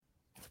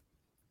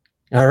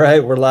All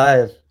right, we're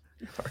live.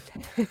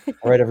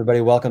 All right, everybody,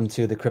 welcome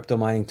to the Crypto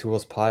Mining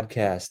Tools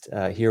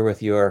podcast. Here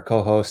with your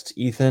co-host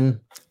Ethan.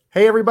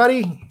 Hey,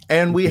 everybody.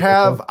 And we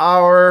have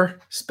our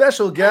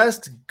special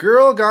guest,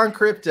 Girl Gone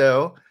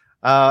Crypto.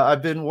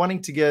 I've been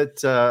wanting to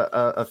get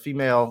a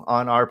female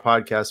on our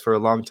podcast for a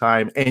long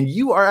time, and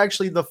you are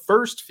actually the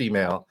first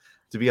female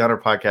to be on our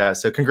podcast.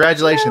 So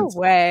congratulations.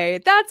 No way.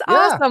 That's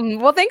awesome.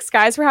 Well, thanks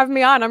guys for having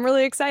me on. I'm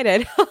really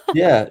excited.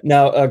 Yeah.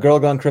 Now, Girl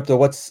Gone Crypto,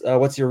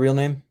 what's your real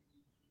name?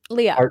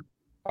 Leah.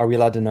 Are we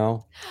allowed to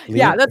know? Leah?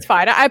 Yeah, that's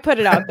fine. I put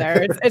it out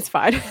there. It's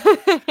fine.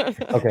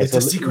 Okay, it's so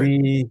a secret.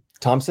 Lee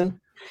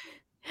Thompson?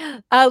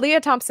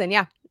 Leah Thompson,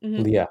 yeah.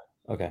 Mm-hmm. Leah.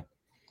 Okay.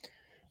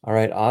 All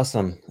right,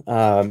 awesome.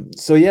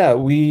 So yeah,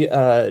 we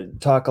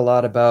talk a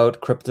lot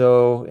about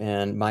crypto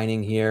and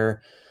mining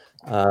here.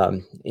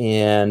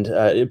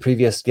 And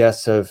previous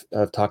guests have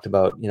talked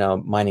about,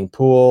 mining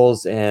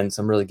pools and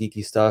some really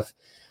geeky stuff.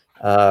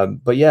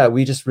 But yeah,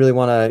 we just really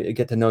want to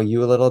get to know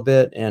you a little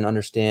bit and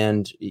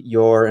understand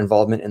your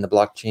involvement in the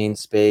blockchain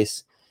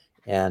space.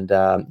 And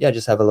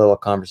just have a little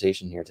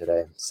conversation here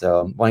today.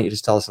 So why don't you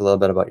just tell us a little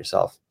bit about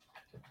yourself?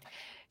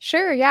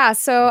 Sure. Yeah.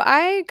 So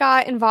I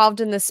got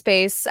involved in the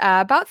space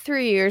about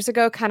 3 years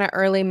ago, kind of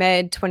early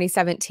mid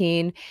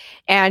 2017.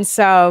 And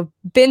so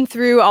been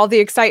through all the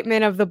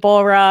excitement of the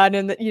bull run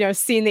and,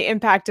 seeing the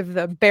impact of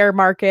the bear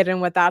market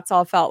and what that's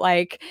all felt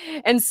like.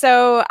 And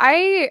so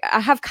I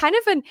have kind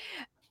of an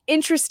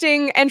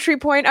interesting entry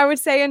point, I would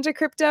say, into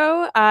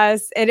crypto.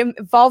 It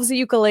involves a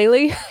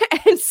ukulele.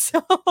 And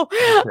so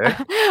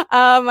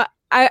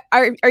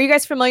are you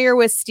guys familiar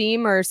with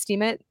Steem or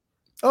Steemit?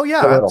 Oh,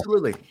 yeah,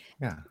 absolutely.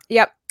 Yeah.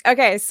 Yep.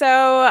 Okay,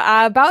 so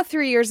about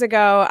 3 years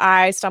ago,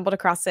 I stumbled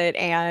across it,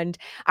 and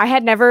I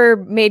had never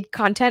made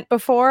content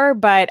before,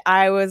 but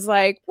I was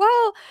like,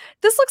 well,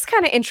 this looks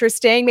kind of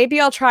interesting. Maybe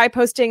I'll try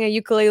posting a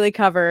ukulele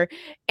cover.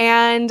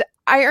 And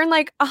I earned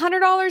like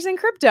 $100 in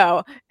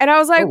crypto. And I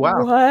was like,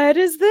 wow. What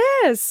is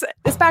this?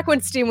 It's back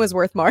when Steem was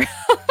worth more.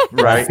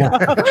 Right.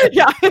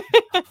 Yeah.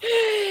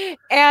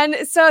 And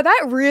so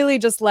that really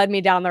just led me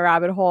down the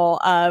rabbit hole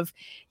of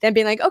then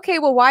being like, okay,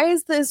 well, why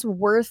is this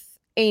worth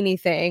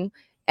anything?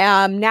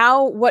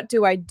 Now what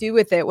do I do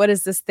with it? What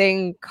is this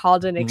thing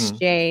called an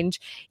exchange?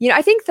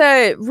 I think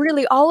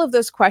really all of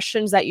those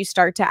questions that you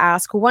start to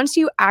ask once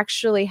you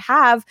actually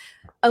have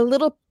a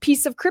little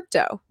piece of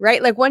crypto,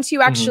 right? Like once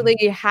you actually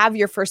have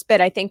your first bit,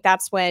 I think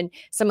that's when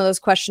some of those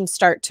questions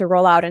start to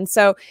roll out. And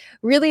so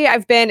really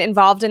I've been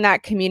involved in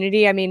that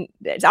community. I mean,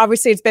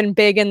 obviously it's been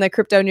big in the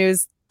crypto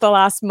news the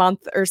last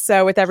month or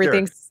so with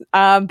everything.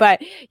 Sure.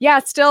 But yeah,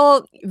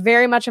 still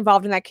very much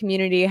involved in that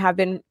community, have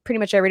been pretty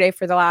much every day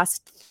for the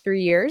last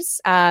 3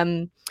 years.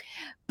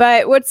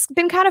 But what's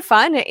been kind of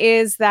fun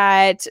is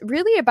that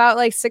really about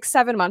like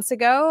 6-7 months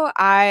ago,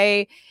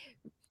 I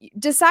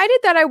decided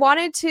that I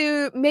wanted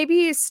to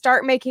maybe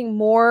start making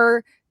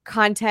more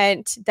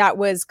content that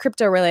was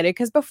crypto related.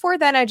 Because before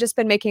then, I'd just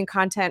been making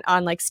content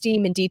on like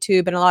Steem and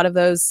DTube and a lot of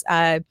those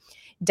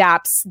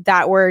dApps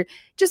that were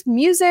just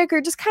music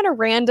or just kind of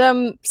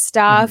random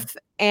stuff.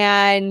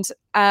 And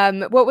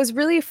what was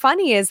really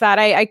funny is that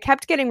I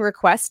kept getting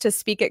requests to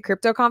speak at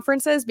crypto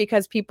conferences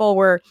because people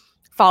were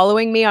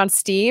following me on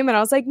Steem. And I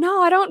was like,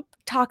 no, I don't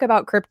talk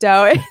about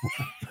crypto.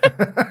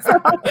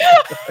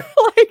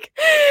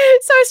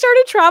 So I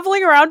started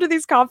traveling around to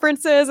these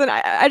conferences, and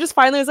I just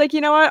finally was like,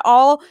 you know what?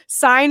 All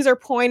signs are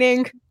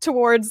pointing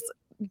towards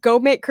go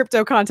make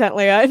crypto content,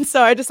 Leah. And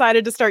so I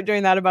decided to start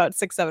doing that about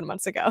 6-7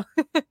 months ago.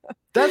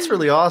 That's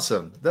really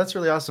awesome. That's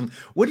really awesome.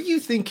 What do you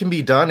think can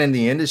be done in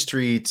the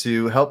industry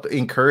to help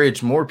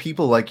encourage more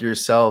people like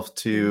yourself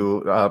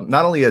to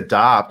not only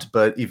adopt,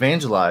 but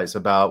evangelize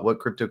about what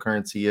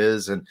cryptocurrency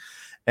is? And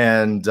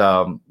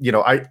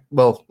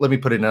let me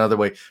put it another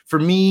way. For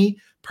me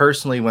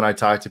personally, when I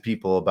talk to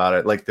people about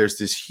it, like there's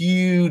this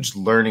huge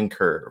learning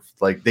curve.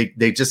 Like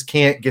they just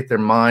can't get their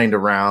mind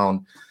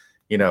around,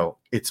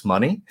 it's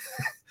money.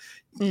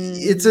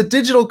 It's a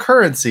digital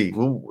currency.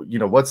 Well,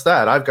 what's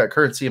that? I've got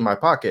currency in my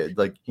pocket.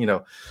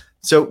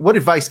 So what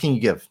advice can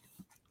you give?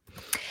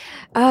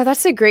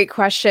 That's a great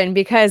question,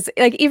 because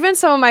like even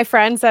some of my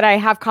friends that I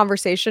have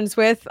conversations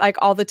with like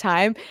all the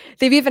time,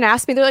 they've even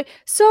asked me, they're like,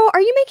 so are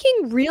you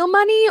making real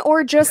money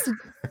or just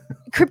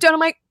crypto? And I'm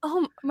like,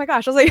 oh my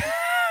gosh. I was like,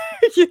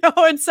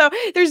 and so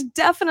there's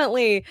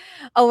definitely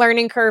a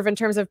learning curve in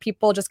terms of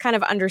people just kind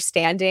of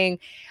understanding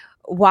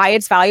why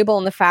it's valuable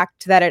and the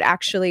fact that it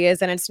actually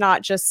is. And it's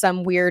not just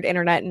some weird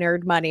internet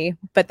nerd money,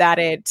 but that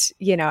it,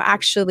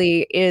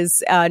 actually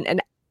is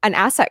an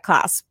asset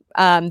class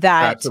that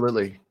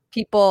absolutely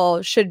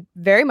people should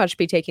very much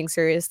be taking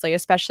seriously,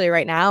 especially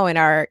right now in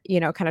our,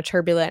 kind of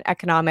turbulent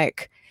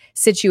economic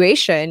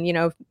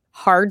situation.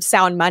 Hard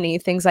sound money,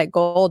 things like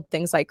gold,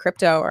 things like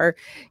crypto, or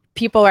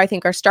people I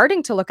think are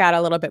starting to look at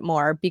a little bit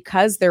more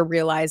because they're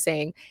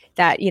realizing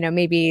that,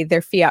 maybe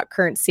their fiat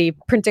currency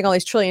printing all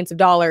these trillions of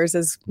dollars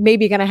is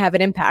maybe going to have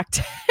an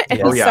impact.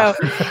 Oh, yeah.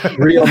 So,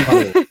 real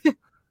money.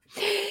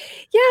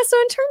 Yeah.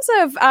 So in terms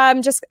of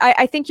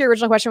I think your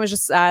original question was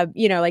just,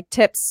 like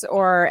tips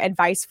or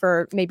advice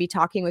for maybe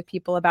talking with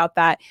people about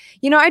that.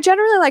 I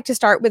generally like to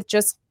start with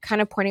just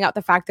kind of pointing out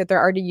the fact that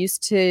they're already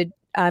used to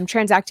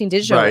transacting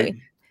digitally.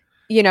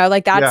 Right.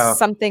 Like that's Yeah.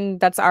 something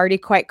that's already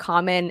quite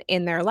common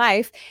in their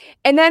life.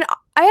 And then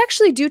I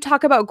actually do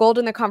talk about gold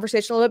in the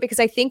conversation a little bit because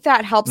I think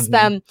that helps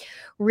them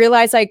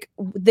realize like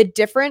the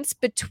difference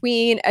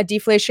between a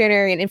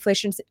deflationary and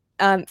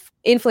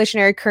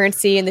inflationary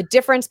currency and the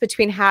difference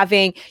between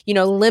having,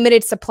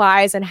 limited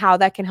supplies and how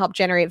that can help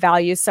generate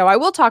value. So I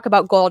will talk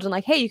about gold and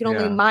like, hey, you can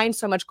only mine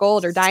so much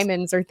gold or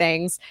diamonds or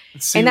things.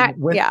 See, and that,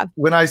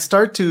 when I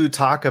start to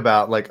talk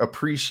about like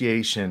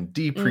appreciation,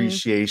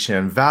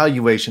 depreciation,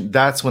 valuation,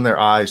 that's when their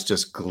eyes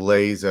just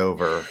glaze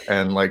over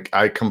and like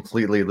I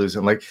completely lose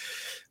it. Like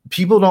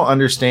people don't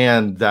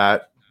understand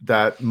that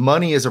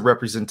money is a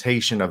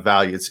representation of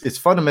value. It's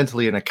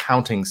fundamentally an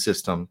accounting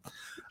system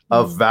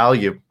of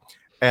value.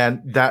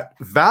 And that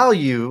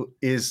value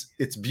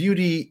its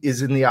beauty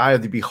is in the eye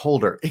of the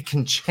beholder. It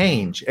can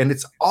change and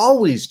it's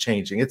always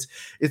changing.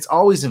 It's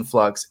always in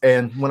flux.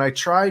 And when I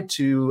try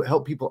to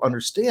help people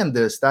understand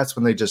this, that's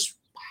when they just,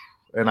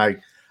 and I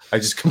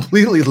just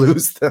completely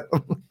lose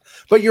them.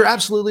 But you're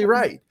absolutely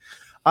right.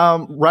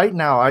 Right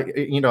now,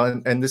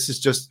 and this is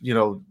just,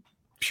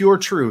 pure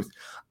truth.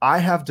 I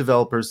have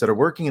developers that are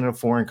working in a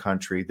foreign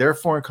country. Their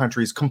foreign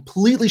country is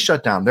completely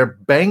shut down. Their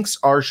banks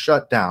are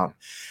shut down.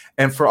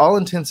 And for all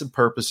intents and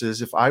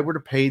purposes, if I were to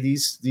pay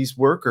these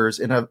workers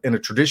in a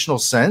traditional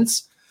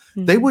sense,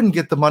 they wouldn't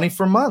get the money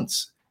for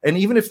months. And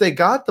even if they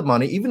got the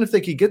money, even if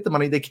they could get the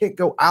money, they can't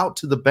go out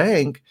to the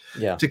bank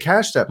to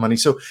cash that money.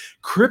 So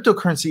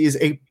cryptocurrency is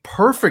a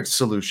perfect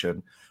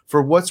solution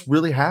for what's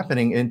really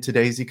happening in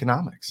today's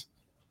economics.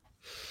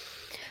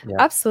 Yeah.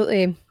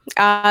 Absolutely.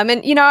 And,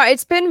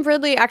 it's been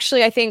really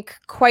actually, I think,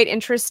 quite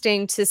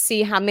interesting to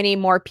see how many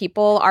more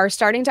people are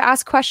starting to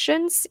ask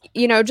questions,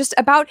 just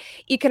about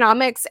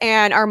economics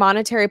and our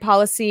monetary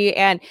policy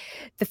and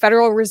the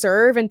Federal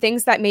Reserve and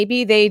things that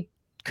maybe they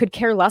could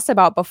care less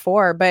about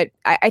before. But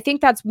I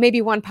think that's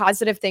maybe one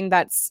positive thing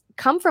that's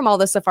come from all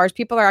this so far is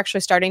people are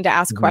actually starting to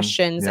ask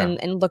questions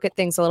and look at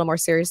things a little more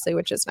seriously,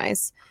 which is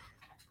nice.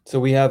 So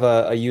we have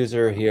a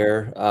user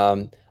here.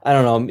 I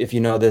don't know if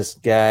you know this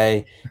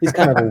guy. He's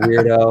kind of a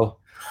weirdo.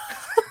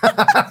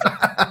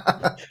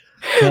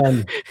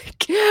 Ken.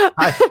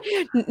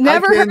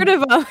 Never heard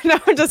of him. No,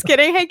 I'm just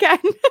kidding. Hey, Ken.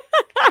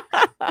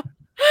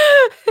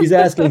 He's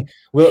asking,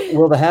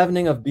 will the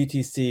halvening of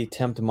BTC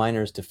tempt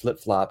miners to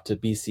flip-flop to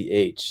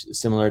BCH,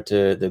 similar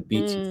to the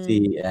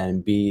BTC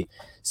and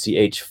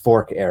BCH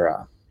fork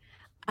era?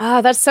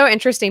 That's so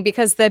interesting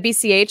because the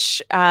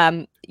BCH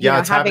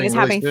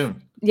having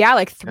soon.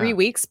 like 3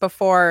 weeks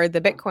before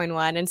the Bitcoin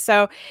one. And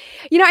so,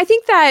 I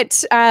think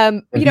that,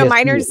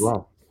 miners,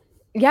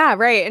 yeah,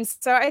 right. And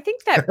so I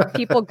think that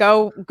people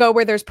go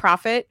where there's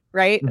profit,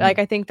 right? Like,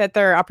 I think that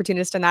they're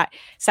opportunists in that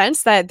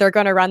sense that they're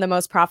going to run the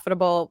most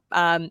profitable,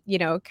 kind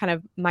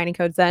of mining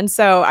codes then.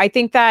 So I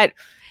think that,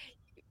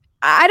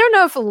 I don't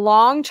know if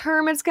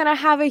long-term it's going to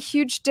have a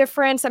huge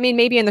difference. I mean,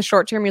 maybe in the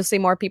short term, you'll see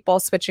more people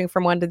switching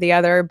from one to the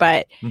other,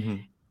 but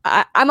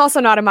I'm also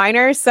not a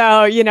miner,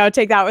 so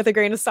take that with a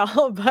grain of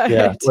salt.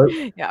 But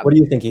what do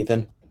you think,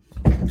 Ethan?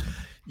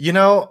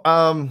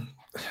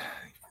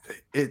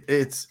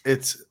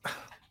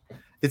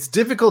 It's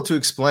difficult to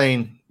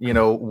explain,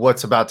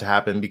 what's about to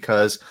happen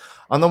because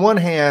on the one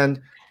hand,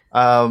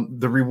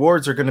 the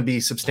rewards are going to be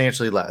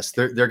substantially less.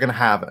 They're going to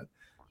have it,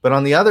 but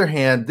on the other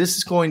hand, this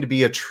is going to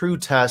be a true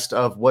test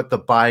of what the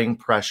buying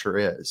pressure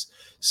is.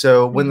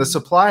 So when the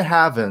supply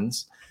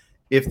halvens,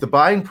 if the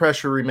buying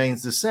pressure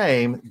remains the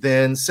same,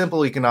 then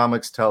simple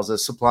economics tells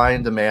us supply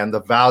and demand, the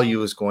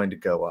value is going to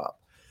go up.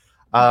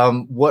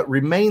 What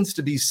remains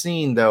to be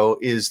seen, though,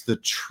 is the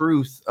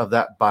truth of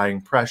that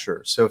buying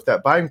pressure. So if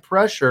that buying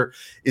pressure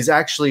is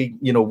actually,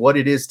 what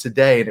it is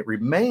today, and it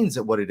remains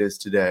at what it is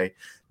today,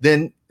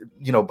 then,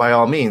 by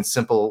all means,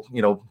 simple,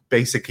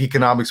 basic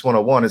economics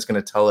 101 is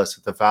going to tell us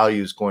that the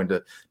value is going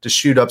to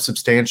shoot up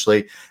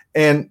substantially.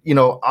 And,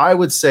 I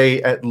would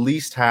say at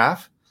least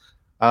half.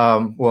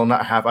 Well,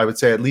 not half, I would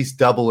say at least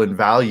double in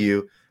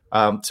value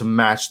to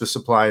match the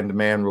supply and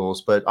demand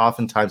rules. But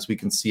oftentimes we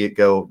can see it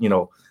go,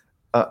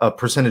 a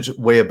percentage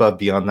way above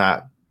beyond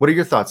that. What are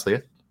your thoughts,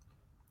 Leah?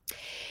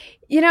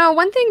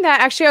 One thing that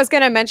actually I was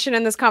going to mention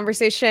in this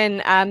conversation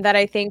that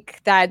I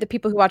think that the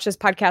people who watch this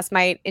podcast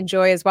might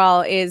enjoy as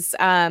well is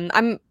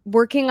I'm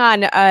working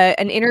on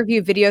an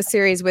interview video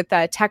series with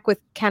Tech with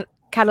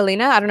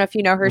Catalina. I don't know if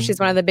you know her. She's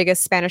one of the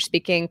biggest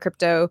Spanish-speaking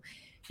crypto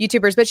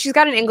YouTubers, but she's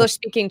got an English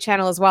speaking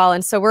channel as well.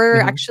 And so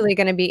we're actually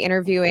going to be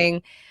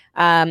interviewing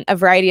a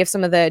variety of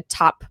some of the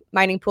top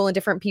mining pool and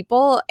different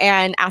people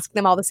and ask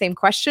them all the same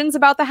questions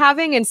about the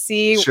halving and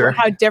see Sure.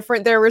 how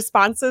different their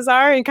responses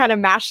are and kind of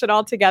mash it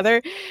all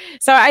together.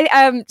 So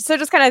so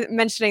just kind of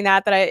mentioning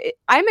that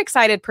I'm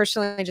excited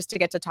personally just to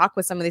get to talk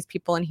with some of these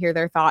people and hear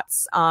their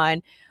thoughts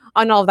on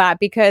all that,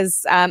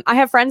 because I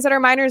have friends that are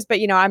miners, but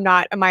I'm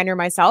not a miner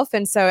myself.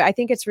 And so I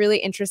think it's really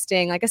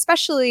interesting, like,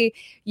 especially,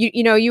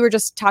 you were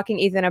just talking,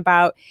 Ethan,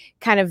 about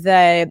kind of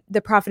the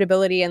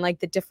profitability and like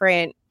the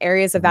different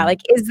areas of that.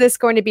 Like, is this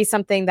going to be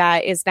something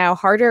that is now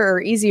harder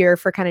or easier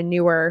for kind of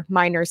newer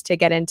miners to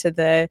get into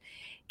the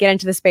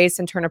space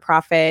and turn a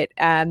profit?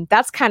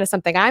 That's kind of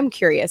something I'm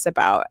curious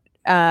about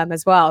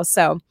as well.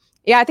 So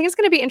yeah, I think it's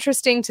going to be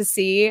interesting to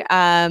see,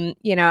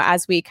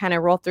 as we kind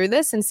of roll through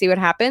this and see what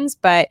happens.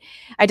 But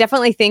I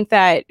definitely think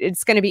that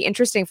it's going to be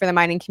interesting for the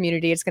mining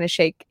community. It's going to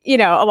shake,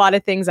 a lot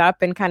of things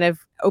up and kind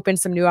of open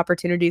some new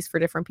opportunities for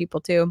different people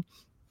too.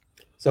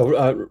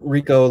 So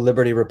Rico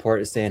Liberty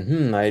Report is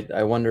saying,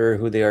 I wonder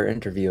who they are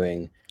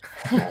interviewing.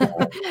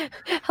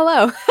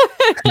 Hello.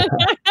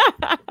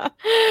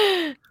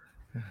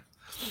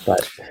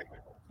 But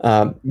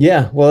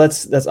yeah, well,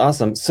 that's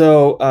awesome.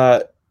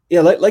 So yeah,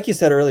 like you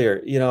said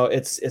earlier,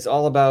 it's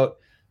all about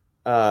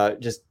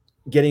just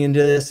getting into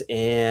this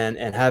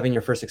and having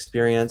your first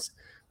experience.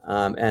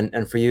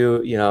 And for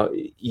you,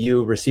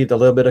 you received a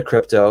little bit of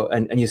crypto,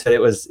 and you said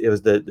it was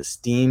the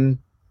Steem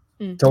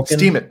token.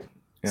 Steemit.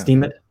 Yeah.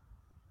 Steemit.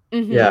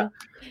 Mm-hmm. Yeah.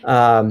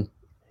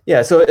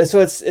 Yeah. So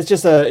it's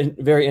just a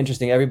very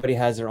interesting. Everybody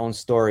has their own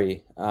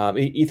story.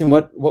 Ethan,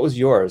 what was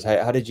yours?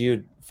 How did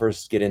you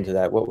first get into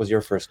that? What was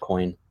your first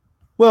coin?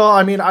 Well,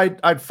 I mean,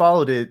 I'd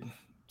followed it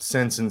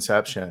since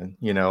inception.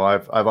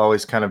 I've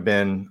always kind of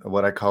been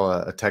what I call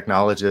a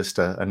technologist,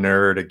 a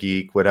nerd, a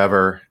geek,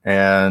 whatever.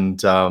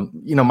 And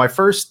my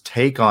first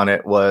take on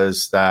it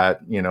was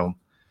that,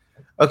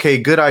 okay,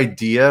 good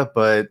idea,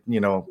 but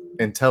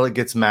until it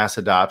gets mass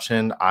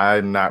adoption,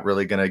 I'm not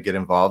really going to get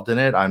involved in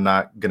it. I'm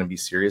not going to be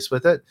serious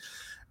with it.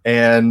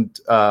 And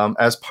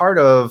as part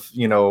of,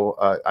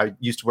 I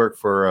used to work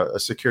for a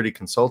security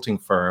consulting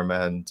firm,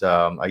 and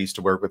I used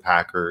to work with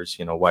hackers,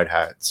 white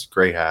hats,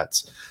 gray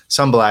hats,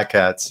 some black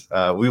hats.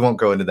 We won't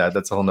go into that.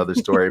 That's a whole nother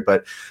story.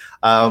 But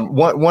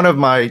one of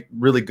my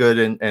really good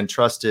and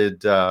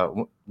trusted,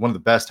 one of the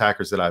best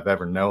hackers that I've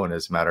ever known,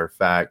 as a matter of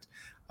fact,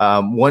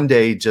 one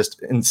day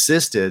just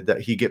insisted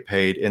that he get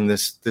paid in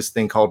this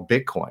thing called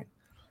Bitcoin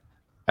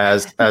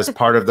as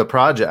part of the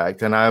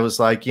project. And I was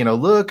like,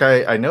 look,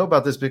 I know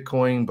about this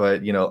Bitcoin,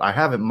 but, I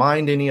haven't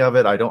mined any of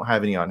it. I don't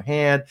have any on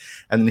hand.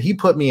 And then he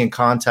put me in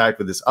contact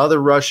with this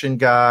other Russian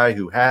guy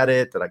who had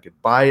it, that I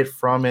could buy it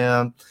from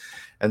him.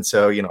 And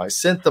so, I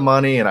sent the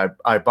money and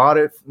I bought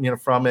it,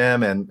 from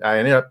him, and I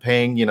ended up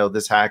paying,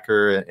 this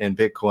hacker in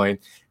Bitcoin.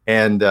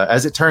 And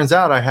as it turns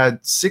out, I had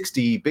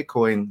 60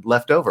 Bitcoin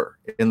left over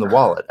in the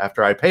wallet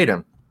after I paid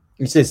him.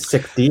 You say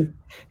 60?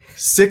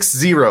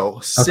 60, okay.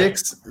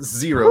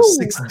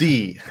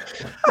 6D.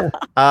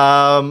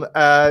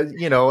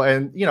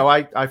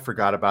 I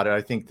forgot about it.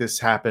 I think this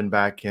happened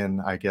back in,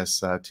 I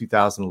guess,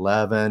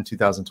 2011,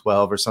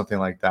 2012 or something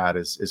like that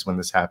is when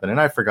this happened.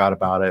 And I forgot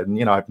about it.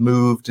 And, I've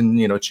moved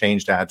and,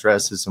 changed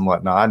addresses and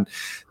whatnot. And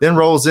then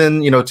rolls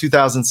in,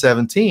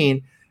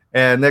 2017.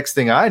 And next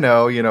thing I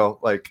know,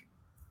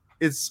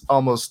 it's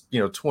almost,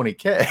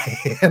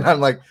 20K. And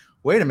I'm like,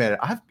 wait a minute,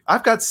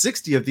 I've got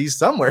 60 of these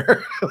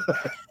somewhere.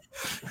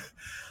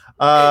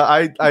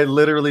 I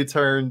literally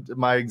turned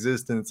my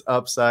existence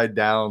upside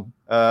down,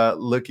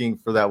 looking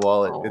for that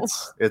wallet. Oh.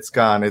 It's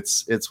gone.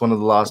 It's one of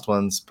the lost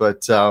ones.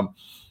 But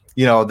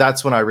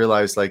that's when I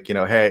realized,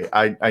 hey,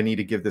 I need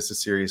to give this a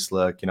serious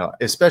look.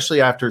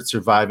 Especially after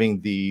surviving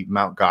the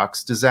Mt.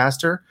 Gox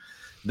disaster.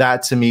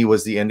 That to me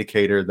was the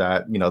indicator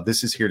that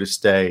this is here to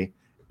stay.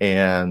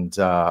 And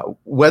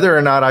whether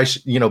or not I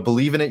should,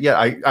 believe in it yet,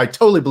 I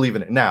totally believe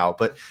in it now.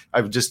 But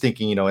I'm just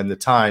thinking, in the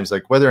times,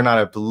 like whether or not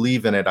I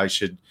believe in it, I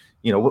should.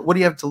 What do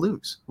you have to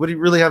lose? What do you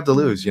really have to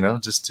lose?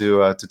 Just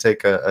to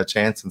take a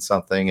chance in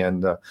something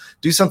and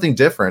do something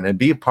different and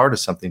be a part of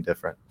something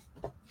different.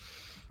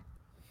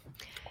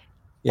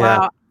 Yeah.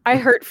 Wow. I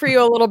hurt for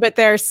you a little bit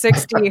there.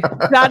 60.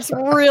 That's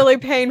really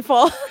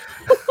painful.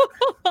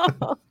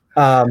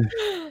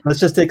 Let's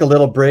just take a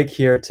little break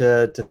here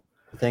to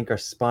thank our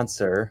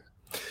sponsor.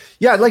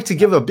 Yeah, I'd like to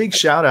give a big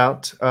shout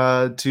out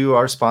to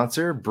our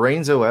sponsor,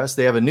 Braiins OS.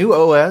 They have a new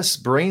OS,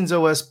 Braiins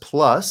OS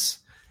Plus.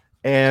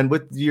 And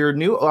with your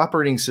new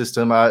operating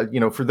system,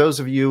 for those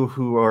of you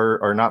who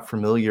are not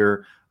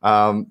familiar,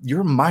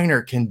 your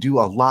miner can do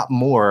a lot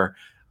more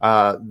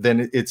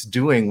than it's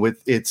doing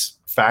with its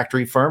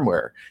factory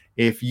firmware.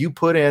 If you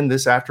put in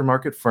this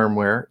aftermarket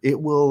firmware,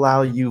 it will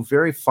allow you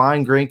very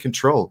fine-grained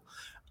control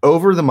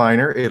over the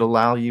miner. It'll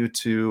allow you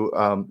to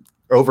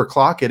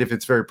overclock it if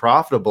it's very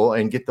profitable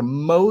and get the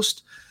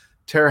most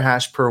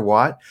terahash per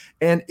watt.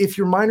 And if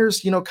your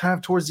miner's, kind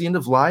of towards the end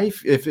of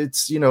life, if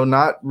it's,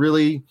 not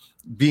really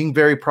being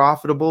very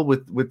profitable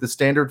with the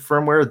standard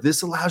firmware,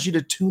 this allows you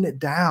to tune it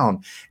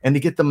down and to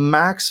get the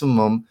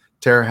maximum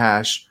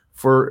terahash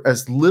for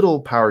as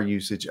little power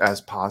usage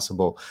as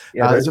possible.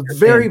 Yeah, it's a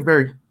very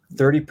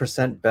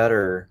 30%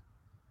 better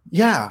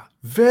Yeah,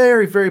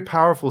 very, very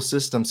powerful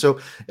system. So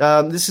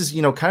this is,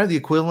 kind of the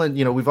equivalent,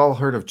 we've all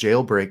heard of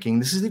jailbreaking.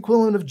 This is the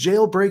equivalent of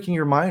jailbreaking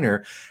your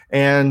miner.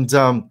 And,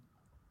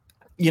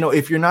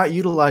 if you're not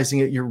utilizing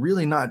it, you're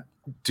really not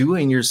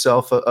doing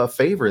yourself a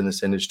favor in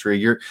this industry.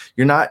 You're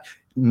not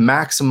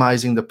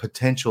maximizing the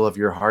potential of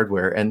your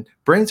hardware. And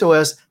Brains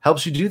OS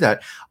helps you do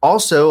that.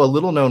 Also, a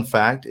little known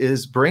fact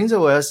is Brains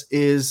OS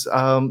is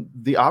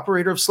the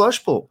operator of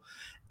Slushpool.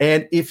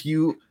 And if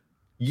you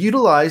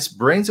utilize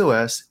Brains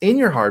OS in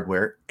your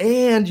hardware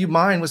and you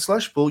mine with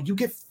Slushpool, you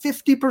get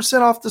 50%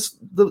 off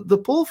the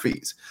pool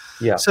fees.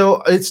 Yeah.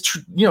 So it's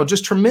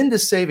just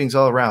tremendous savings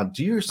all around.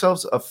 Do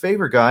yourselves a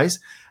favor, guys,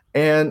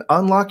 and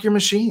unlock your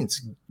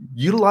machines.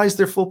 Utilize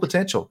their full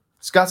potential.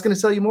 Scott's going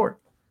to tell you more.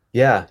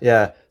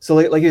 Yeah. So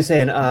like you're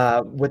saying,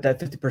 with that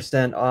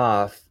 50%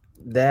 off,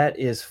 that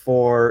is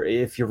for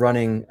if you're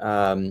running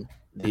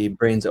the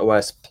Brains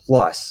OS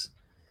Plus.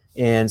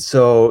 And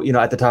so,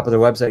 at the top of the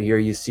website here,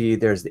 you see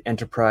there's the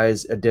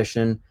Enterprise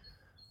Edition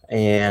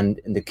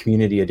and the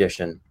Community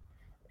Edition.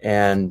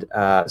 And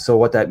so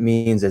what that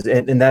means is,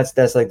 and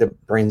that's like the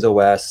Brains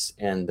OS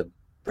and the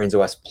Brains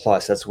OS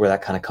Plus. That's where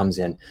that kind of comes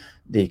in.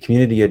 The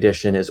Community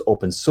Edition is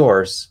open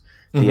source.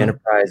 The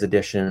Enterprise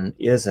Edition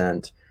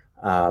isn't.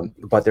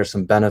 But there's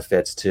some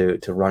benefits to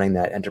running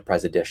that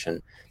Enterprise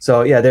Edition.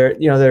 So yeah,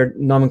 their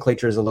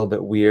nomenclature is a little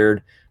bit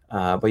weird,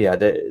 but yeah,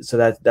 so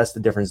that's the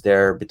difference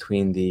there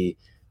between the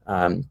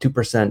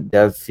 2%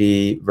 dev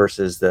fee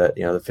versus the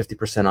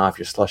 50% off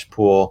your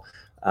Slushpool.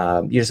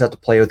 You just have to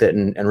play with it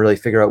and really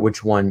figure out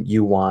which one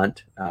you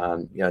want.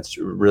 It's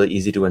really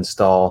easy to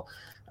install,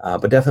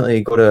 but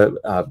definitely go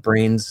to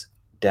brains-os.com,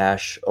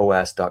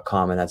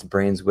 and that's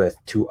brains with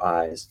 2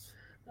 I's.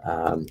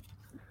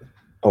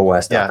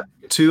 OS. Yeah,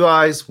 2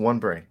 eyes, 1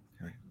 brain.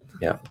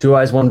 Yeah, 2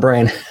 eyes, 1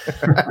 brain.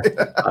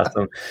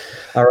 Awesome.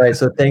 All right,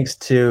 so thanks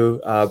to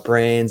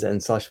Brains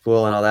and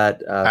Slushpool and all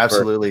that.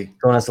 Absolutely. For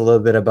telling us a little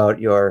bit about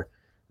your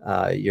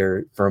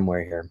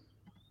firmware here.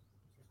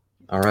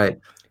 All right.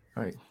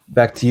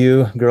 Back to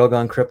you, Girl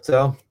Gone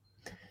Crypto.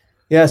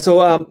 Yeah.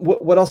 So,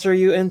 what else are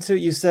you into?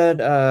 You said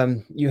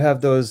you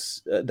have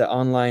those the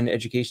online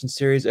education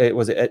series.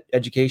 Was it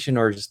education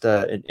or just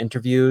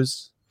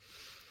interviews?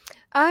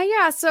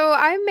 Yeah, so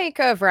I make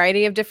a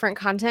variety of different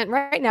content.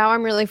 Right now,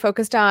 I'm really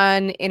focused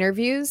on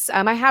interviews.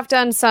 I have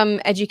done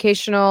some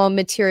educational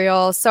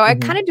material. So I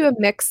kind of do a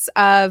mix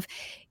of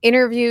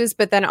interviews,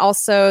 but then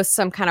also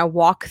some kind of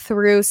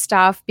walkthrough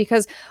stuff.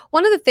 Because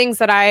one of the things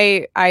that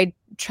I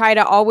try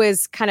to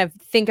always kind of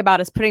think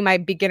about is putting my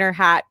beginner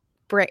hat,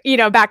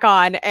 back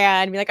on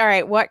and be like, all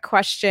right, what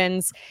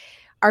questions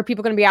are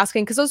people going to be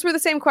asking? Because those were the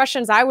same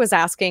questions I was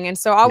asking. And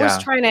so always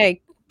trying to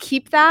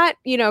keep that,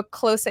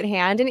 close at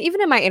hand. And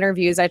even in my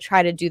interviews, I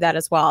try to do that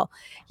as well.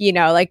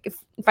 Like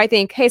if I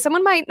think, hey,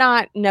 someone might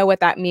not know what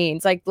that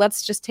means, like,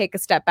 let's just take a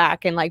step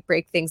back and like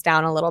break things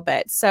down a little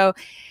bit. So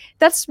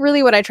that's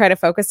really what I try to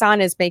focus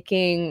on, is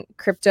making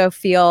crypto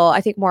feel,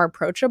 I think, more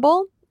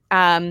approachable.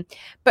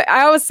 But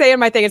I always say in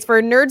my thing, it's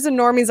for nerds and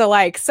normies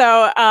alike.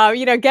 So,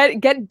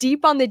 get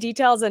deep on the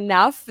details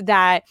enough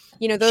that,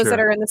 those that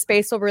are in the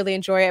space will really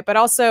enjoy it, but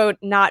also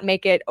not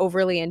make it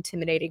overly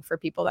intimidating for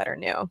people that are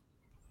new.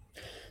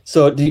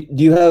 So do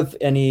you have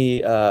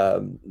any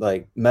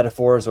like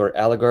metaphors or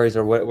allegories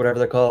or whatever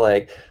they're called,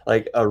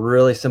 like a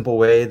really simple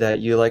way that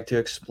you like to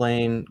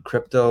explain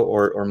crypto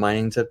or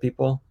mining to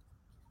people?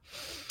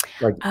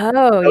 Like,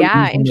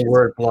 the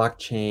word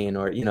blockchain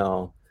or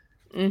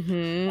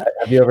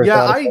have you ever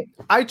thought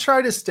I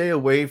try to stay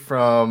away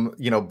from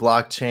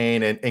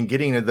blockchain and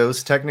getting into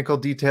those technical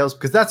details,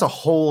 because that's a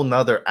whole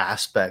nother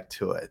aspect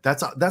to it.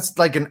 That's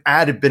like an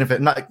added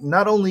benefit.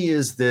 Not only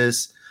is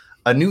this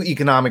a new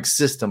economic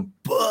system,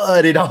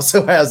 but it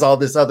also has all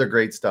this other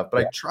great stuff.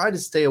 But I try to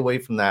stay away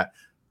from that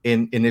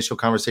in initial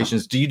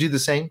conversations. Do you do the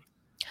same?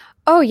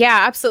 Oh,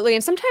 yeah, absolutely.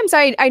 And sometimes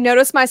I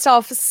notice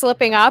myself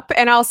slipping up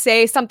and I'll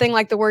say something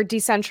like the word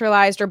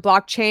decentralized or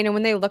blockchain. And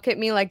when they look at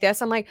me like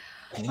this, I'm like,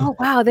 oh,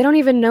 wow, they don't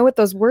even know what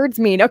those words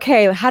mean.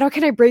 Okay,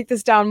 can I break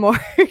this down more?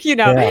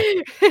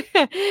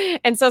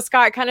 And so,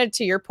 Scott, kind of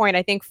to your point,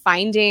 I think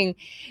finding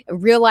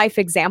real life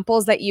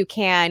examples that you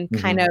can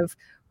kind of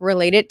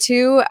relate it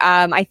to,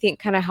 I think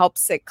kind of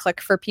helps it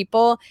click for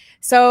people.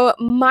 So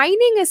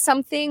mining is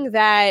something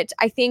that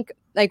I think,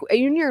 like,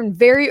 when you're in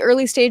very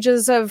early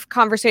stages of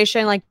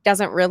conversation, like,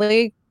 doesn't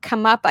really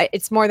come up.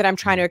 It's more that I'm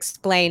trying to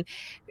explain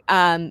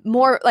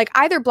more like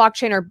either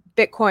blockchain or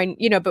Bitcoin,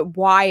 but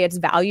why it's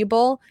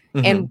valuable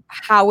and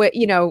how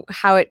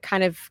it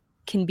kind of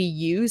can be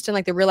used, and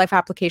like the real life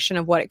application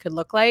of what it could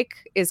look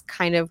like is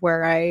kind of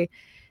where I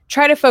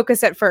try to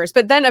focus at first,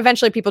 but then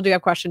eventually people do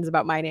have questions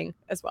about mining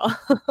as well.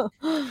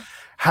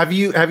 Have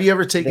you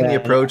ever taken the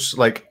approach,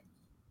 like,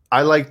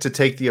 I like to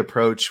take the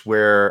approach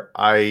where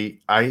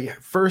I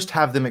first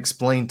have them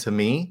explain to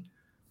me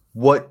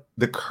what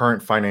the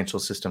current financial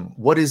system,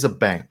 what is a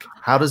bank?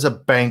 How does a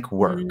bank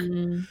work?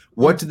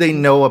 What do they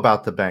know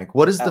about the bank?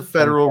 What is the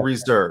Federal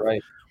Reserve?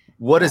 Right.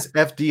 What does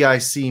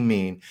FDIC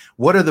mean?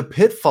 What are the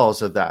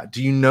pitfalls of that?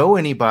 Do you know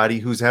anybody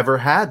who's ever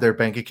had their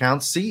bank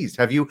account seized?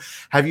 Have you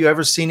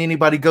ever seen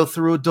anybody go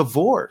through a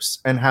divorce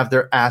and have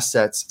their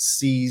assets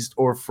seized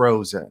or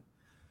frozen?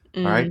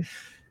 All right.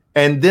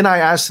 And then I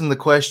asked them the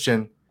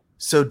question,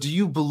 so do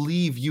you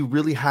believe you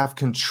really have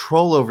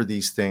control over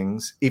these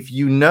things if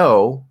you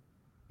know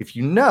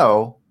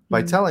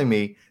by telling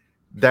me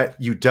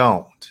that you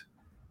don't?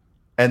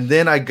 And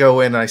then I go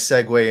in and I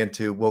segue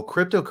into, well,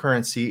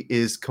 cryptocurrency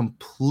is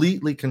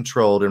completely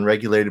controlled and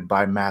regulated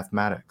by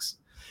mathematics.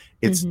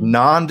 It's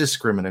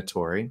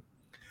non-discriminatory.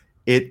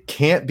 It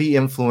can't be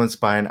influenced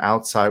by an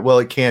outside. Well,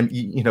 it can,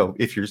 you know,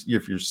 if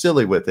you're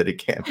silly with it, it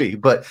can't be.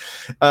 But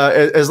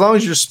as long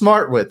as you're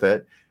smart with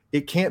it,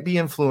 it can't be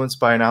influenced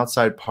by an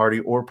outside party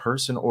or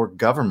person or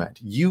government.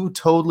 You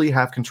totally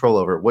have control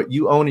over it. What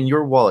you own in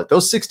your wallet,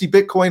 those 60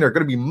 Bitcoin are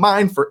going to be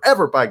mine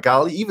forever, by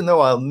golly, even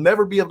though I'll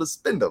never be able to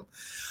spend them.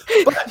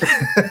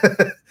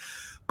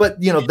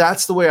 But you know,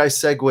 that's the way I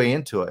segue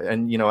into it.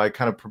 And, you know, I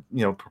kind of,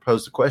 you know,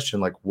 propose the question,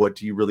 like, what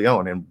do you really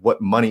own and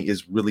what money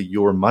is really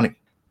your money?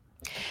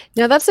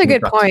 No, that's a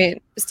good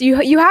point. So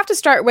you have to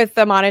start with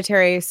the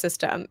monetary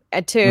system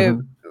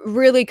to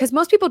really, because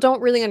most people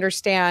don't really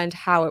understand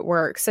how it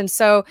works. And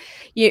so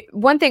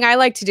one thing I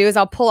like to do is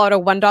I'll pull out a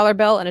 $1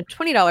 bill and a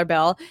 $20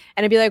 bill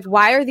and I'd be like,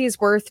 why are these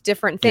worth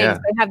different things?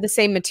 They have the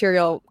same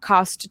material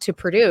cost to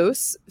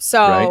produce.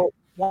 So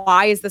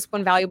why is this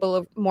one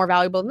more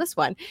valuable than this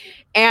one?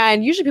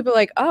 And usually people are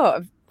like, oh,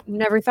 I've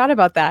never thought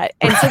about that.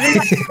 And so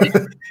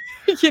then,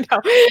 you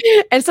know,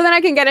 and so then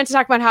I can get into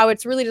talk about how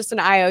it's really just an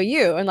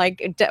IOU and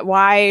like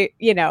why,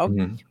 you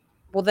know,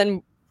 well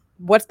then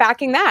what's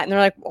backing that? And they're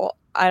like, well,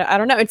 I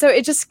don't know. And so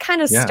it just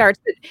kind of starts.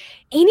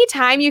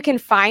 Anytime you can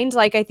find,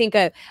 like, I think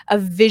a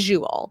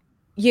visual,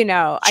 you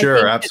know, sure, I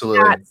think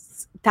absolutely,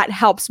 that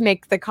helps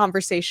make the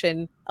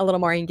conversation a little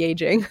more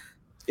engaging.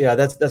 Yeah,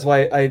 that's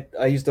why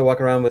I used to walk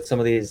around with some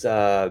of these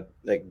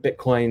like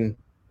Bitcoin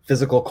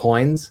physical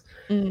coins.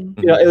 You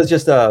know, it was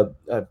just a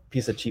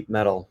piece of cheap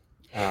metal,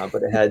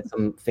 but it had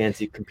some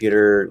fancy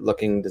computer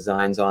looking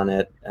designs on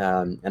it.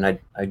 And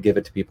I'd give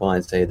it to people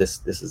and I'd say,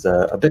 this is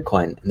a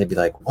Bitcoin. And they'd be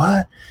like,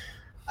 what?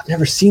 I've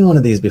never seen one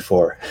of these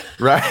before.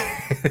 Right.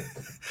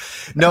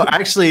 No,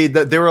 actually,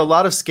 there were a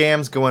lot of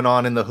scams going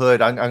on in the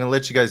hood. I'm going to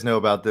let you guys know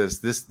about this.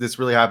 This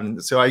really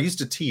happened. So I used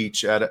to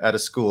teach at a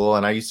school,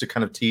 and I used to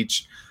kind of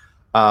teach,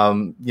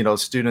 you know,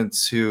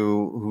 students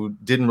who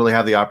didn't really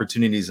have the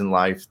opportunities in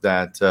life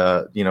that,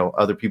 you know,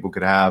 other people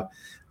could have,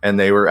 and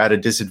they were at a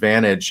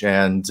disadvantage.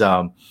 And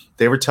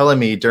they were telling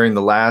me during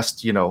the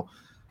last, you know,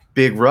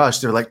 big rush,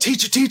 they were like,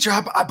 teacher,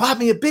 I bought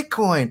me a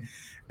Bitcoin.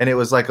 And it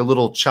was like a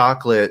little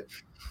chocolate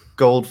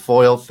gold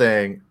foil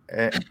thing.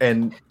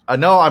 And I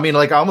know, I mean,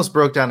 like, I almost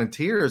broke down in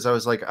tears. I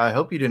was like, I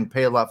hope you didn't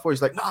pay a lot for it.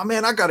 He's like, no,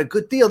 man, I got a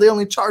good deal. They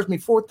only charged me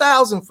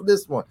 $4,000 for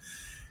this one.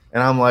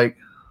 And I'm like,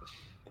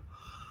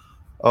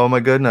 oh my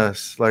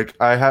goodness. Like,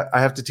 I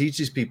have to teach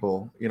these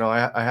people, you know,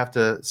 I have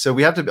to, so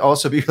we have to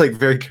also be like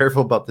very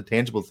careful about the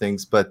tangible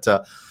things. But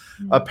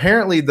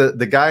apparently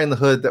the guy in the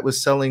hood that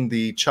was selling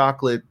the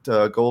chocolate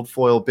gold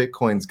foil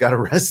Bitcoins got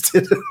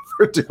arrested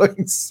for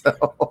doing so.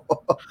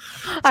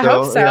 I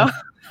hope so. Yeah.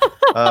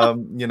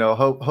 You know,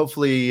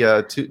 hopefully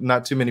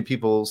not too many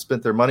people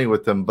spent their money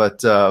with them,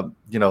 but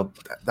you know,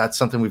 that's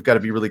something we've got to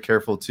be really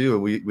careful too.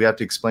 We have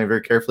to explain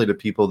very carefully to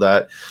people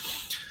that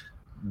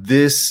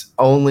this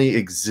only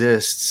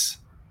exists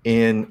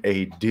in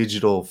a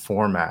digital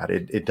format.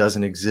 It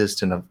doesn't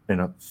exist in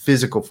a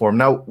physical form.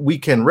 Now, we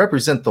can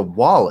represent the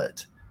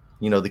wallet,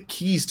 you know, the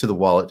keys to the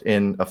wallet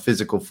in a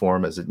physical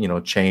form as a, you know,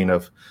 chain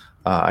of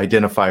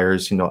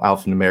identifiers, you know,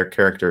 alphanumeric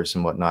characters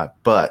and whatnot.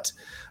 But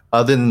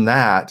other than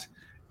that,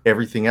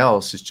 everything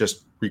else is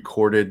just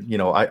recorded, you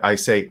know, I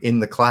say in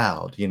the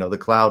cloud. You know, the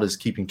cloud is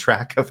keeping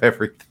track of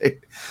everything,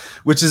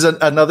 which is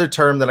another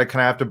term that I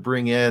kind of have to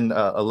bring in,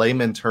 a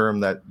layman term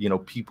that, you know,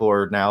 people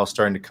are now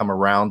starting to come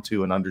around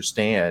to and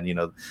understand. You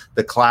know,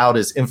 the cloud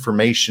is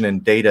information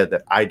and data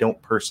that I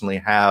don't personally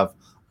have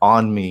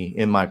on me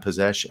in my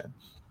possession.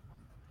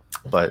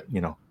 But,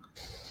 you know.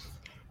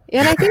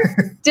 And I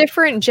think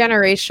different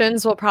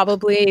generations will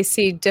probably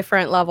see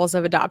different levels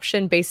of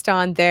adoption based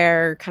on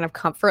their kind of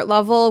comfort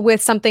level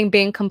with something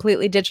being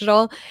completely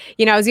digital.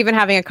 You know, I was even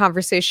having a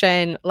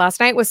conversation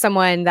last night with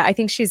someone that I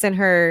think she's in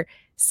her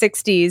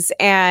 60s.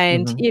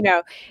 And, you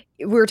know,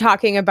 we were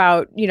talking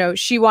about, you know,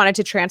 she wanted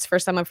to transfer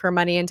some of her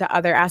money into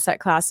other asset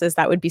classes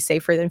that would be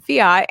safer than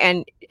fiat.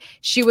 And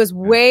she was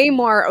way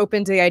more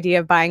open to the idea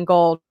of buying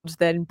gold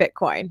than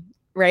Bitcoin,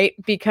 right?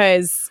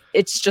 Because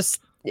it's just,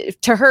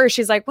 to her,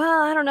 she's like,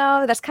 well, I don't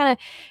know. That's kind of,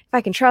 if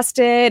I can trust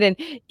it. And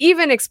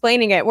even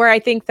explaining it, where I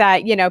think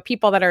that, you know,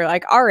 people that are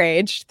like our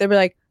age, they'll be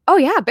like, oh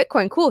yeah,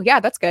 Bitcoin, cool. Yeah,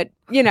 that's good.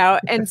 You know?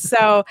 And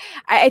so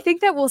I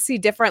think that we'll see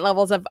different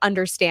levels of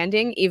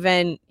understanding.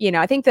 Even, you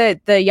know, I think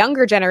that the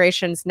younger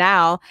generations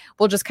now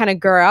will just kind of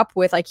grow up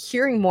with like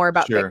hearing more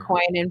about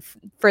Bitcoin. And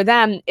for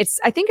them,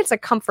 I think it's a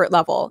comfort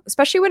level,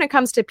 especially when it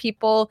comes to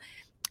people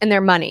and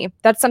their money.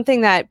 That's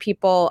something that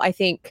people, I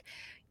think,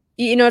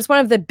 it's one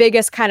of the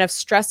biggest kind of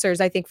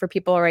stressors, I think, for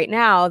people right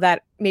now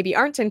that maybe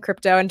aren't in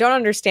crypto and don't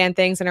understand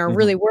things and are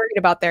really worried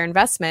about their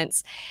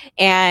investments.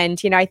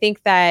 And, I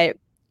think that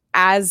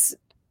as,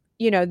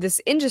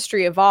 this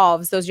industry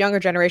evolves, those younger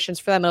generations,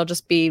 for them, it'll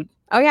just be,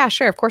 oh yeah,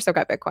 sure, of course I've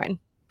got Bitcoin.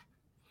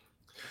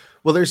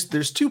 Well,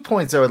 there's 2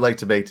 points I would like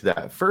to make to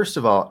that. First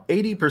of all,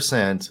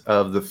 80%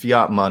 of the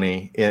fiat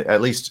money,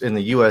 at least in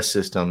the U.S.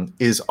 system,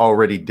 is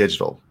already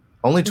digital.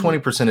 Only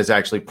 20% is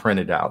actually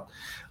printed out.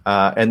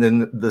 And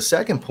then the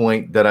second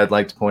point that I'd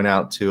like to point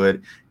out to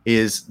it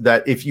is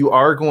that if you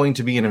are going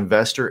to be an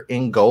investor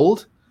in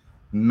gold,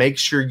 make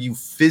sure you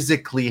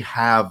physically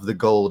have the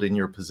gold in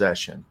your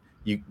possession.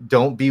 You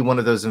don't be one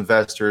of those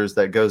investors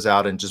that goes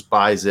out and just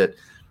buys it,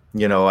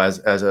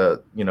 as a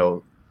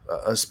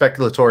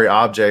speculatory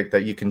object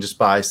that you can just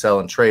buy, sell,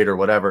 and trade or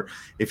whatever.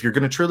 If you're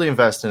going to truly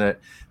invest in it,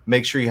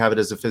 make sure you have it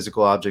as a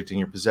physical object in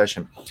your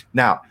possession.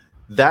 Now,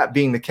 that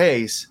being the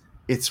case,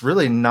 it's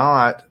really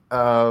not,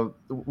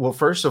 well,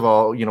 first of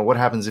all, what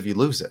happens if you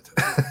lose it?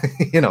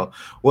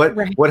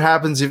 What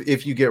happens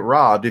if you get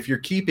robbed? If you're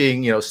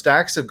keeping,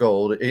 stacks of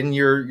gold in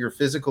your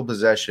physical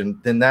possession,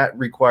 then that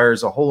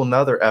requires a whole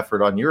nother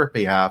effort on your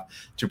behalf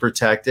to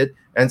protect it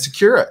and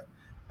secure it.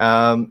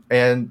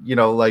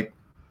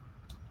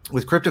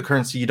 With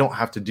cryptocurrency, you don't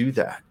have to do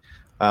that.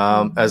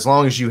 As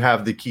long as you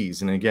have the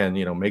keys. And again,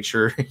 make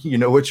sure you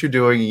know what you're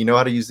doing and you know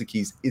how to use the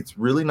keys. It's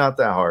really not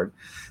that hard.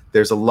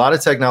 There's a lot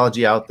of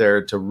technology out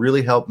there to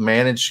really help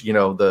manage,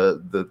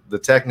 the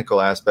technical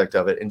aspect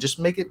of it and just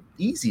make it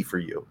easy for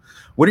you.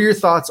 What are your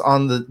thoughts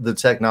on the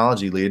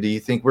technology, Leah? Do you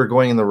think we're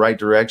going in the right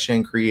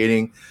direction,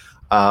 creating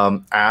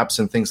apps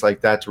and things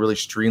like that to really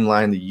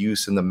streamline the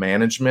use and the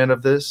management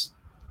of this?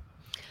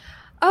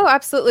 Oh,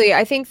 absolutely.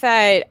 I think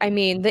that,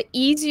 the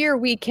easier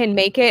we can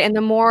make it and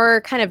the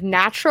more kind of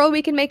natural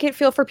we can make it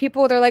feel for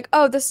people, they're like,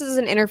 oh, this is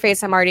an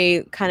interface I'm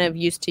already kind of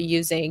used to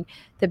using,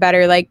 the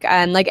better. Like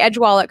Edge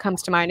Wallet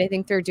comes to mind. I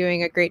think they're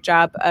doing a great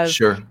job of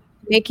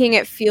making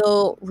it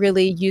feel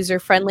really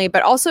user-friendly,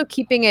 but also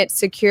keeping it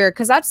secure.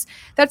 Because that's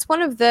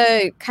one of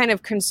the kind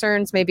of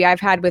concerns maybe I've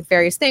had with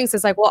various things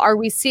is like, well, are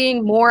we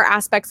seeing more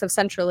aspects of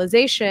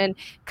centralization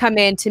come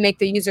in to make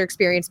the user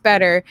experience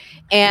better?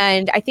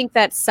 And I think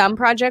that some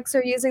projects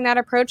are using that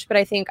approach, but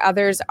I think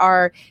others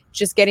are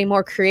just getting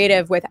more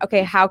creative with,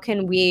 okay, how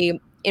can we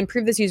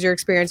improve this user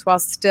experience while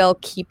still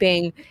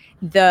keeping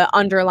the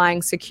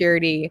underlying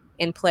security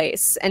in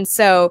place? And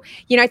so,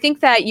 I think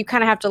that you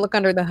kind of have to look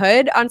under the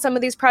hood on some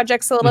of these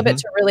projects a little bit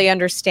to really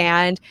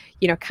understand,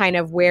 kind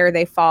of where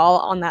they fall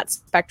on that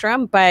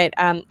spectrum. But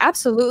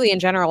absolutely, in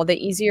general, the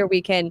easier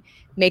we can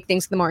make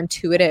things, the more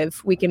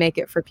intuitive we can make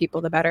it for people,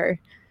 the better.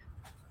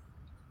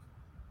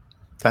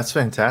 That's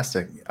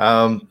fantastic.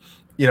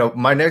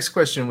 My next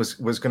question was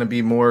going to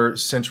be more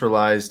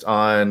centralized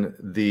on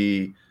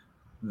the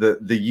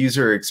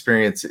user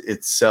experience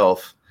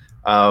itself.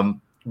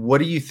 What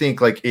do you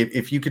think, like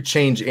if you could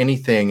change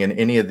anything in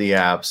any of the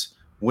apps,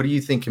 what do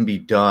you think can be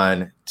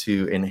done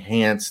to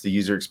enhance the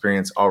user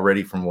experience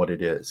already from what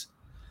it is?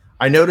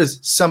 I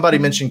noticed somebody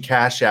mentioned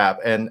Cash App,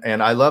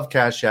 and I love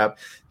Cash App.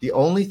 The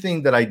only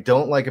thing that I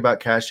don't like about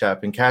Cash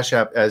App, and Cash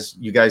App, as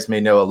you guys may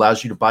know,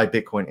 allows you to buy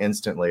Bitcoin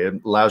instantly.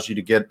 It allows you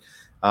to get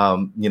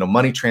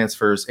money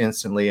transfers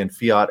instantly in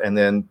fiat and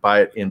then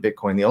buy it in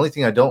Bitcoin. The only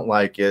thing I don't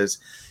like is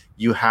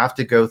you have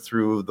to go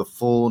through the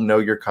full know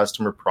your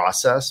customer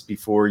process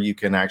before you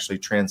can actually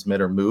transmit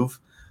or move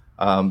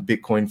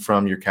Bitcoin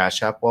from your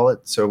Cash App wallet.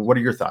 So what are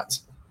your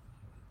thoughts?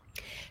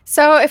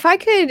 So if I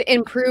could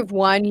improve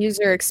one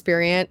user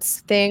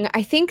experience thing,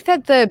 I think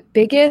that the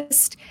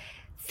biggest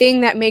thing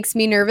that makes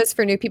me nervous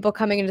for new people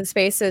coming into the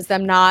space is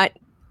them not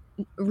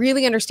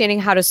really understanding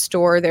how to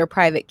store their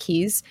private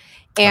keys.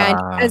 And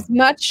as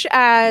much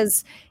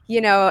as,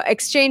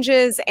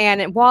 exchanges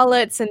and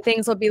wallets and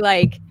things will be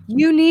like,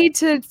 you need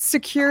to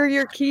secure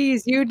your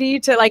keys. You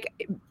need to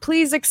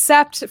please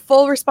accept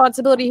full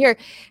responsibility here.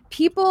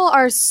 People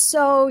are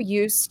so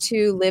used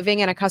to living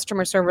in a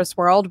customer service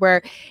world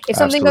where if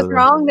something goes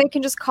wrong, they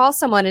can just call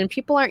someone, and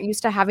people aren't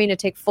used to having to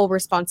take full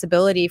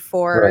responsibility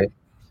for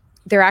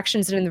their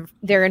actions and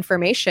their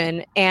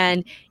information.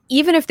 And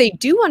even if they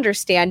do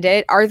understand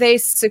it, are they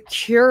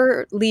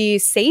securely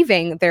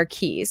saving their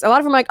keys? A lot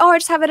of them are like, oh, I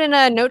just have it in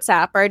a Notes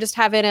app, or I just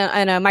have it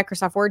in a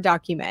Microsoft Word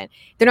document.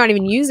 They're not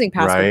even using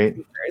password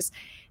managers.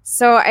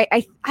 So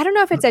I don't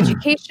know if it's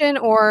education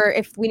or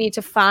if we need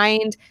to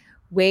find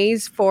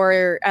ways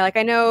for,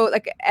 I know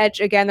Edge,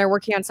 again, they're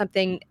working on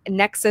something.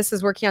 Nexus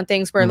is working on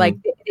things where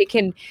they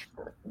can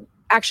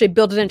actually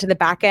build it into the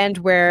back end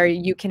where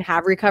you can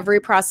have recovery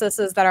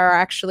processes that are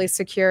actually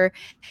secure.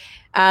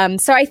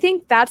 So I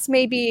think that's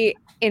maybe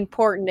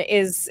important,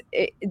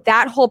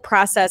 that whole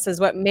process is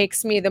what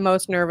makes me the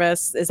most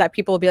nervous, is that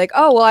people will be like,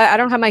 oh, well, I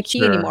don't have my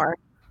key anymore.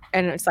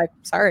 And it's like,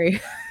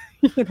 sorry,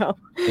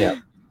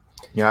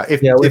 Yeah.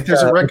 If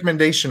there's a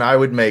recommendation I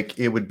would make,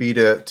 it would be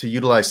to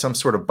utilize some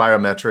sort of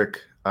biometric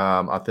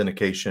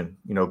authentication,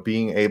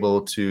 being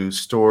able to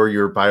store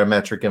your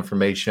biometric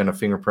information, a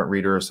fingerprint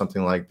reader or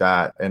something like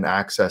that, and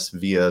access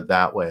via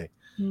that way.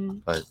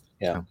 But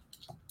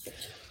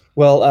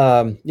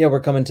Well, yeah,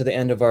 we're coming to the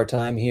end of our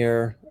time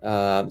here.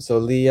 So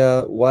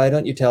Leah, why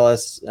don't you tell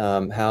us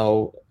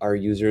how our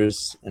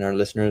users and our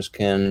listeners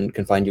can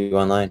find you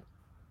online?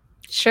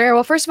 Sure.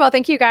 Well, first of all,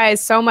 thank you guys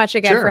so much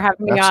again for Sure,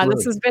 having me on. This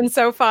absolutely. has been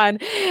so fun.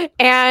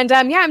 And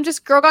yeah, I'm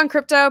just Girl Gone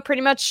Crypto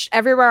pretty much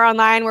everywhere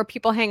online where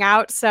people hang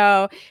out.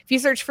 So if you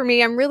search for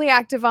me, I'm really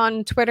active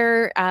on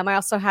Twitter. I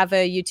also have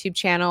a YouTube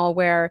channel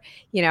where,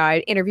 I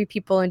interview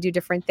people and do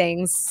different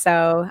things.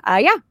 So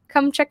yeah,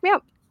 come check me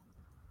out.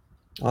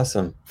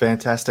 Awesome.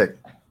 Fantastic.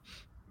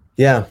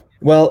 Yeah.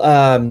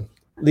 Well,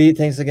 Lee,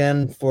 thanks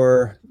again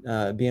for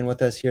being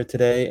with us here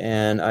today.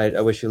 And I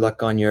wish you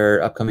luck on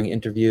your upcoming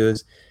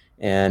interviews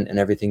and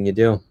everything you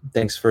do.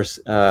 Thanks for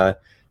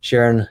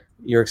sharing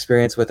your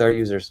experience with our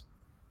users.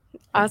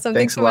 Awesome.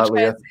 Thanks Thanks a so much, lot,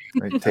 guys. Leah.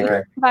 All right, take All right.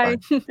 care. Bye.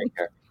 Take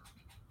care.